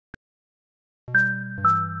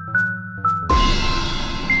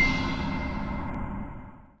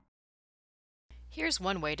Here's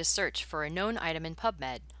one way to search for a known item in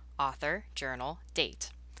PubMed: author, journal, date.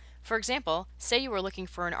 For example, say you were looking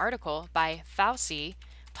for an article by Fauci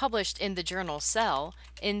published in the journal Cell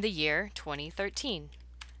in the year 2013.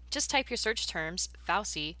 Just type your search terms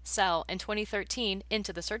Fauci, Cell, and 2013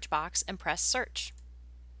 into the search box and press search.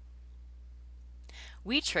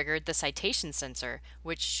 We triggered the citation sensor,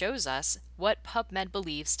 which shows us what PubMed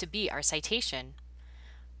believes to be our citation.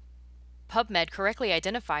 PubMed correctly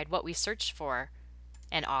identified what we searched for: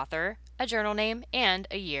 an author, a journal name, and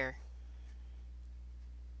a year.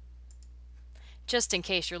 Just in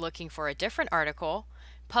case you're looking for a different article,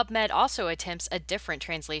 PubMed also attempts a different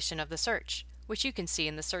translation of the search, which you can see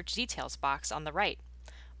in the search details box on the right.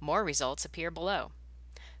 More results appear below.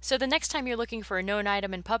 So the next time you're looking for a known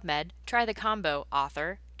item in PubMed, try the combo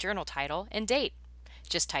author, journal title, and date.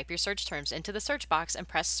 Just type your search terms into the search box and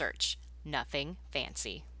press search. Nothing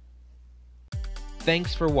fancy.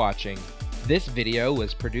 Thanks for watching. This video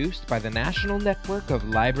was produced by the National Network of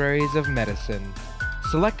Libraries of Medicine.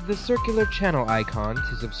 Select the circular channel icon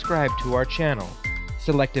to subscribe to our channel.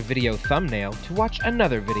 Select a video thumbnail to watch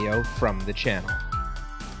another video from the channel.